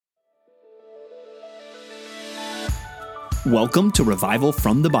Welcome to Revival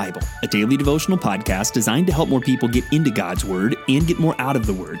from the Bible, a daily devotional podcast designed to help more people get into God's Word and get more out of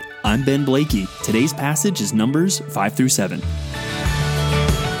the Word. I'm Ben Blakey. Today's passage is Numbers 5 through 7.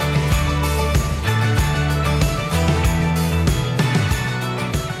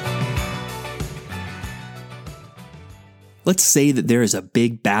 Let's say that there is a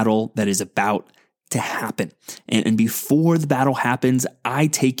big battle that is about to happen. And before the battle happens, I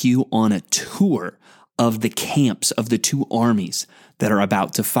take you on a tour of the camps of the two armies that are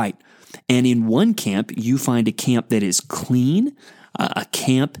about to fight. And in one camp, you find a camp that is clean, a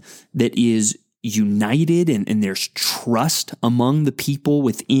camp that is united, and there's trust among the people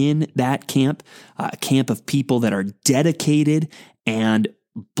within that camp, a camp of people that are dedicated and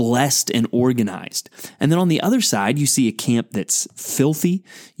blessed and organized. And then on the other side, you see a camp that's filthy.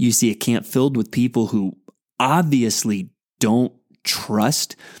 You see a camp filled with people who obviously don't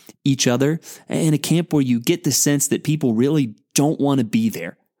trust each other, and a camp where you get the sense that people really don't want to be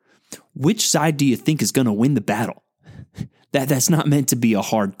there. Which side do you think is going to win the battle? That's not meant to be a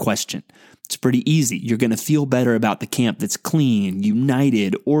hard question. It's pretty easy. You're going to feel better about the camp that's clean,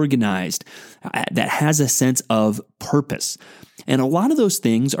 united, organized, that has a sense of purpose. And a lot of those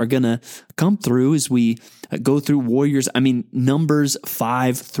things are going to come through as we go through Numbers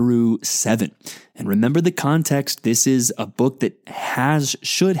 5 through 7. And remember the context. This is a book that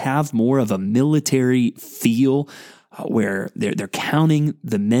should have more of a military feel, where they're counting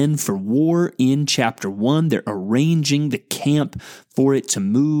the men for war in chapter 1. They're arranging the camp for it to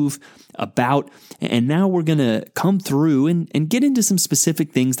move about. And now we're going to come through and get into some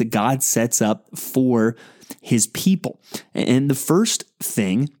specific things that God sets up for his people. And the first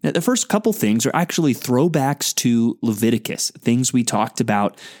couple things are actually throwbacks to Leviticus, things we talked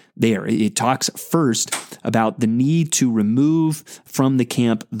about there. It talks first about the need to remove from the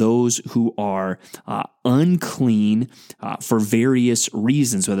camp those who are unclean for various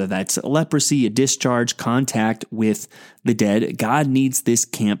reasons, whether that's leprosy, a discharge, contact with the dead. God needs this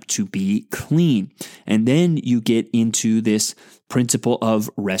camp to be clean. And then you get into this principle of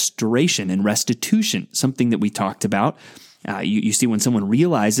restoration and restitution, something that we talked about. You see when someone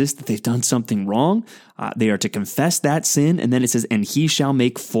realizes that they've done something wrong, they are to confess that sin, and then it says, and he shall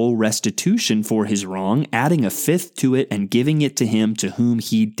make full restitution for his wrong, adding a fifth to it and giving it to him to whom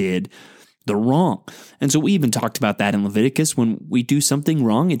he did the wrong. And so we even talked about that in Leviticus. When we do something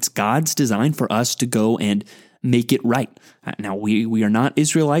wrong, it's God's design for us to go and make it right. Now, we are not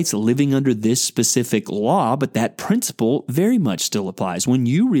Israelites living under this specific law, but that principle very much still applies. When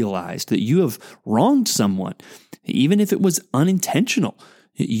you realize that you have wronged someone, even if it was unintentional,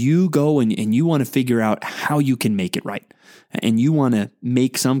 you go and you want to figure out how you can make it right. And you want to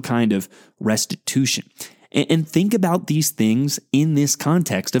make some kind of restitution. And think about these things in this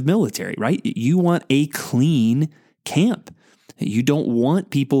context of military, right? You want a clean camp. You don't want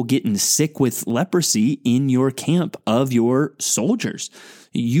people getting sick with leprosy in your camp of your soldiers.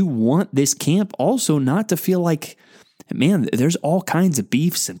 You want this camp also not to feel like, man, there's all kinds of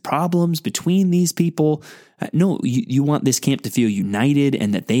beefs and problems between these people. No, you want this camp to feel united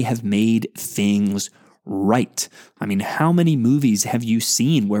and that they have made things right. I mean, how many movies have you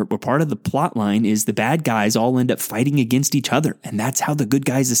seen where part of the plot line is the bad guys all end up fighting against each other, and that's how the good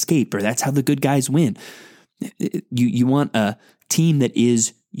guys escape, or that's how the good guys win? You want a team that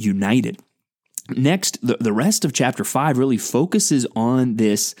is united. Next, the rest of chapter 5 really focuses on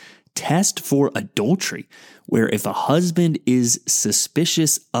this test for adultery, where if a husband is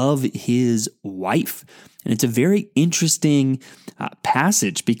suspicious of his wife, and it's a very interesting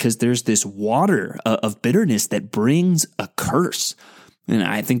passage because there's this water of bitterness that brings a curse. And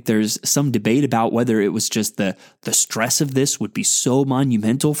I think there's some debate about whether it was just the stress of this would be so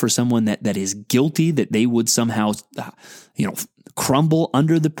monumental for someone that is guilty that they would somehow, crumble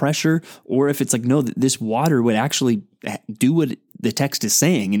under the pressure, or if it's like, no, this water would actually do what the text is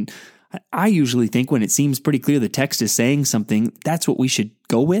saying. And I usually think when it seems pretty clear the text is saying something, that's what we should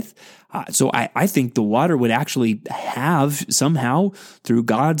go with. So I think the water would actually have somehow, through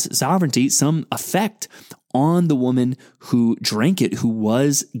God's sovereignty, some effect on the woman who drank it, who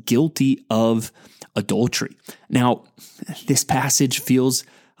was guilty of adultery. Now, this passage feels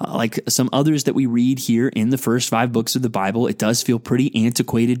like some others that we read here in the first 5 books of the Bible. It does feel pretty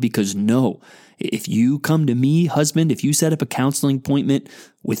antiquated because if you come to me, husband, if you set up a counseling appointment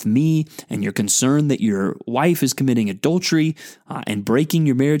with me and you're concerned that your wife is committing adultery and breaking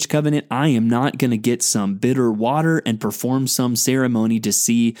your marriage covenant, I am not going to get some bitter water and perform some ceremony to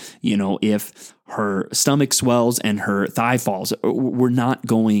see, if her stomach swells and her thigh falls. We're not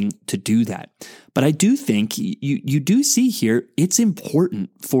going to do that. But I do think you do see here, it's important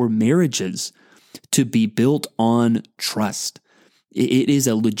for marriages to be built on trust. It is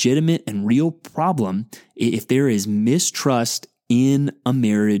a legitimate and real problem if there is mistrust in a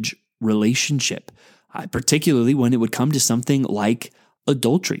marriage relationship, particularly when it would come to something like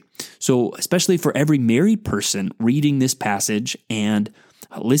adultery. So especially for every married person reading this passage and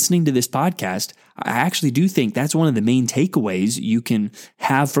listening to this podcast, I actually do think that's one of the main takeaways you can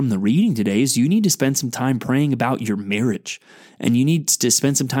have from the reading today is you need to spend some time praying about your marriage. And you need to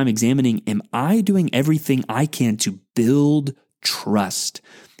spend some time examining, am I doing everything I can to build trust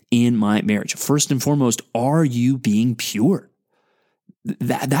in my marriage? First and foremost, are you being pure?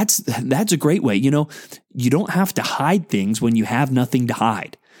 That's a great way. You don't have to hide things when you have nothing to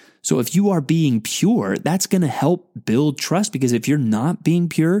hide. So if you are being pure, that's going to help build trust, because if you're not being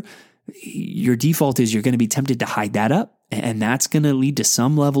pure, your default is you're going to be tempted to hide that up, and that's going to lead to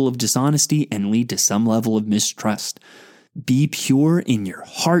some level of dishonesty and lead to some level of mistrust. Be pure in your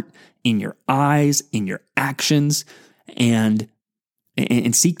heart, in your eyes, in your actions, and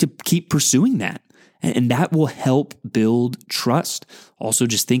seek to keep pursuing that. And that will help build trust. Also,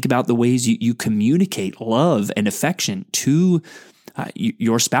 just think about the ways you communicate love and affection to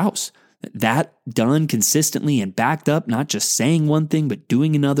your spouse. That done consistently and backed up, not just saying one thing, but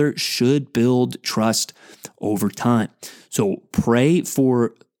doing another, should build trust over time. So pray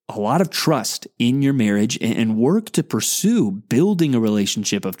for a lot of trust in your marriage and work to pursue building a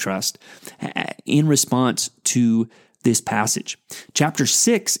relationship of trust in response to this passage. Chapter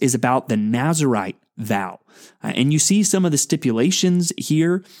 6 is about the Nazirite vow. And you see some of the stipulations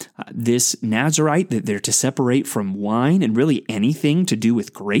here. This Nazirite, that they're to separate from wine and really anything to do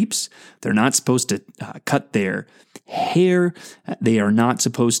with grapes. They're not supposed to cut their hair. They are not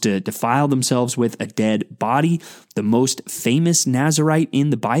supposed to defile themselves with a dead body. The most famous Nazirite in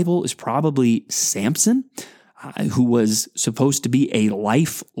the Bible is probably Samson, who was supposed to be a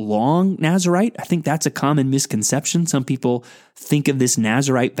lifelong Nazirite. I think that's a common misconception. Some people think of this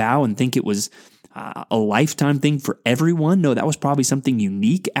Nazirite vow and think it was a lifetime thing for everyone. No, that was probably something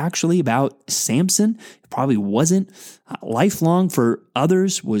unique actually about Samson. It probably wasn't. Lifelong for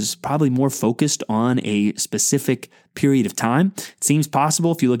others was probably more focused on a specific period of time. It seems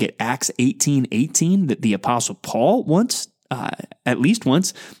possible if you look at Acts 18:18 that the Apostle Paul at least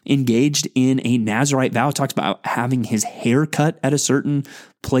once engaged in a Nazirite vow. It talks about having his hair cut at a certain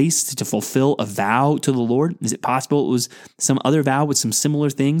place to fulfill a vow to the Lord. Is it possible it was some other vow with some similar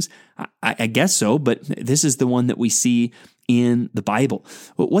things? I guess so, but this is the one that we see in the Bible.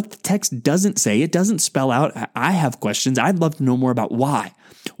 But what the text doesn't say, it doesn't spell out. I have questions. I'd love to know more about why.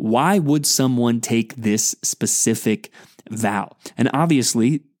 Why would someone take this specific vow? And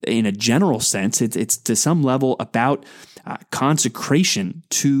obviously, in a general sense, it's to some level about consecration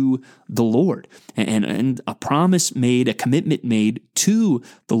to the Lord and a promise made, a commitment made to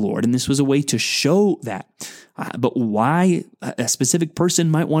the Lord. And this was a way to show that. But why a specific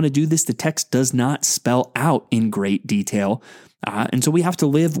person might want to do this, the text does not spell out in great detail. And so we have to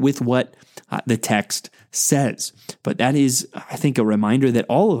live with what the text says. But that is, I think, a reminder that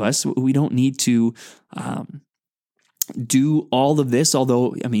all of us, we don't need to do all of this,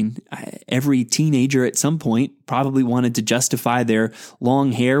 although, every teenager at some point probably wanted to justify their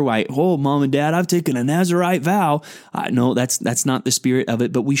long hair. Why, oh, mom and dad, I've taken a Nazirite vow. No, that's not the spirit of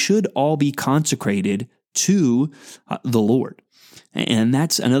it, but we should all be consecrated to the Lord. And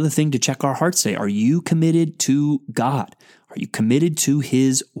that's another thing to check our hearts today. Are you committed to God? Are you committed to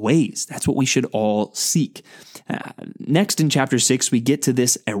his ways? That's what we should all seek. Next in chapter 6, we get to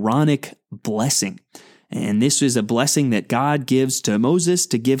this Aaronic blessing. And this is a blessing that God gives to Moses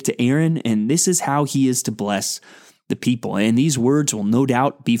to give to Aaron, and this is how he is to bless the people. And these words will no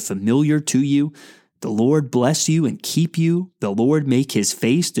doubt be familiar to you. The Lord bless you and keep you. The Lord make his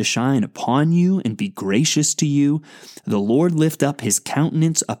face to shine upon you and be gracious to you. The Lord lift up his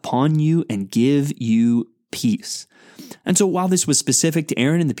countenance upon you and give you peace. And so while this was specific to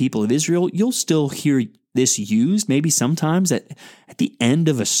Aaron and the people of Israel, you'll still hear this used maybe sometimes at the end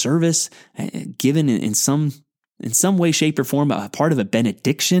of a service, given in some way, shape, or form, a part of a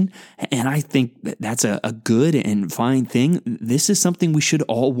benediction. And I think that's a good and fine thing. This is something we should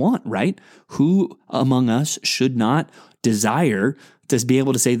all want, right? Who among us should not desire to be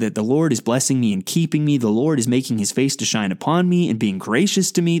able to say that the Lord is blessing me and keeping me, the Lord is making his face to shine upon me and being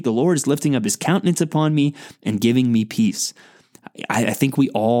gracious to me, the Lord is lifting up his countenance upon me and giving me peace. I think we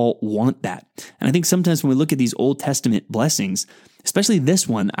all want that. And I think sometimes when we look at these Old Testament blessings, especially this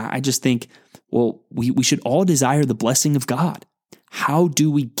one, I just think, well, we should all desire the blessing of God. How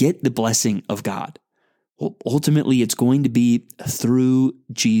do we get the blessing of God? Well, ultimately, it's going to be through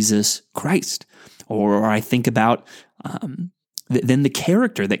Jesus Christ. Or I think about than the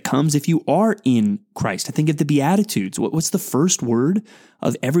character that comes if you are in Christ. I think of the Beatitudes. What's the first word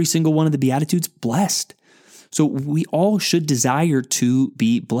of every single one of the Beatitudes? Blessed. So we all should desire to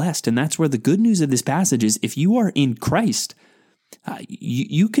be blessed. And that's where the good news of this passage is, if you are in Christ,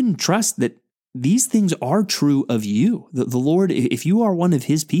 you can trust that these things are true of you. The Lord, if you are one of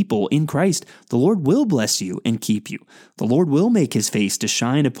his people in Christ, the Lord will bless you and keep you. The Lord will make his face to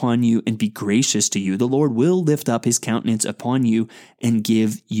shine upon you and be gracious to you. The Lord will lift up his countenance upon you and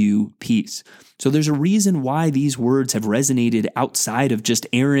give you peace. So there's a reason why these words have resonated outside of just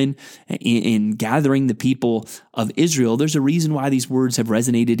Aaron in gathering the people of Israel. There's a reason why these words have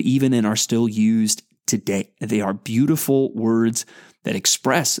resonated even and are still used today. They are beautiful words that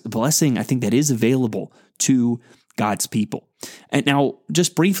express blessing, I think, that is available to God's people. And now,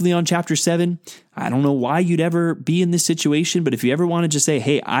 just briefly on chapter 7, I don't know why you'd ever be in this situation, but if you ever want to just say,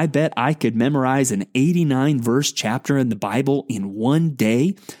 hey, I bet I could memorize an 89-verse chapter in the Bible in one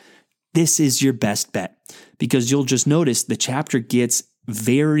day, this is your best bet, because you'll just notice the chapter gets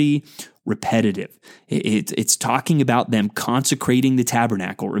very repetitive. It's talking about them consecrating the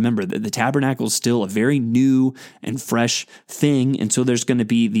tabernacle. Remember, the tabernacle is still a very new and fresh thing, and so there's going to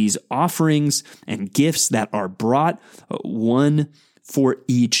be these offerings and gifts that are brought, one for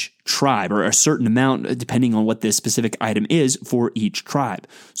each tribe, or a certain amount, depending on what this specific item is, for each tribe.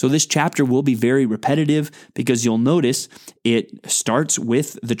 So this chapter will be very repetitive, because you'll notice it starts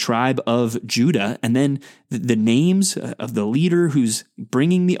with the tribe of Judah, and then the names of the leader who's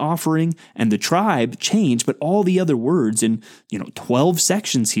bringing the offering and the tribe change, but all the other words in 12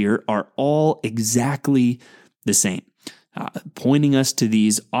 sections here are all exactly the same. Pointing us to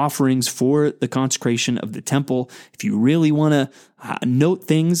these offerings for the consecration of the temple. If you really want to note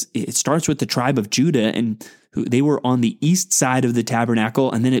things, it starts with the tribe of Judah, and they were on the east side of the tabernacle,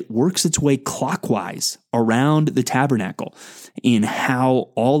 and then it works its way clockwise around the tabernacle in how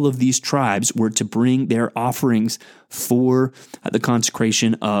all of these tribes were to bring their offerings for the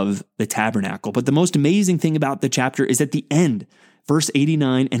consecration of the tabernacle. But the most amazing thing about the chapter is at the end, verse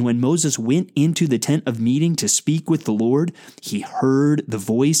 89, and when Moses went into the tent of meeting to speak with the Lord, he heard the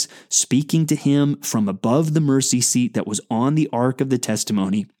voice speaking to him from above the mercy seat that was on the ark of the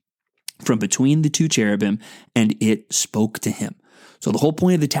testimony, from between the two cherubim, and it spoke to him. So the whole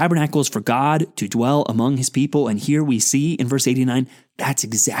point of the tabernacle is for God to dwell among his people. And here we see in verse 89, that's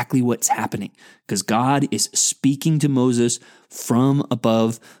exactly what's happening, because God is speaking to Moses from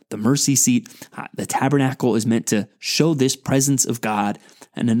above the mercy seat. The tabernacle is meant to show this presence of God.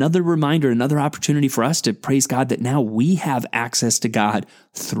 And another reminder, another opportunity for us to praise God that now we have access to God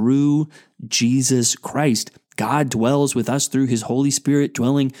through Jesus Christ. God dwells with us through his Holy Spirit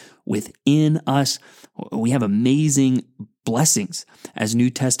dwelling within us. We have amazing blessings as New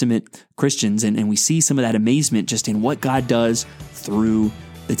Testament Christians, and we see some of that amazement just in what God does through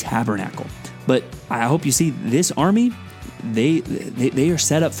the tabernacle. But I hope you see this army, they are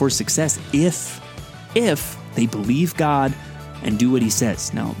set up for success if they believe God and do what he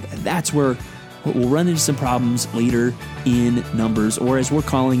says. Now, that's where we'll run into some problems later in Numbers, or as we're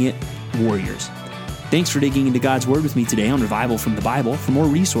calling it, warriors. Thanks for digging into God's Word with me today on Revival from the Bible. For more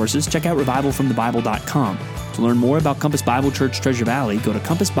resources, check out revivalfromthebible.com. To learn more about Compass Bible Church Treasure Valley, go to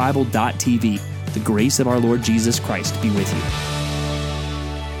compassbible.tv. The grace of our Lord Jesus Christ be with you.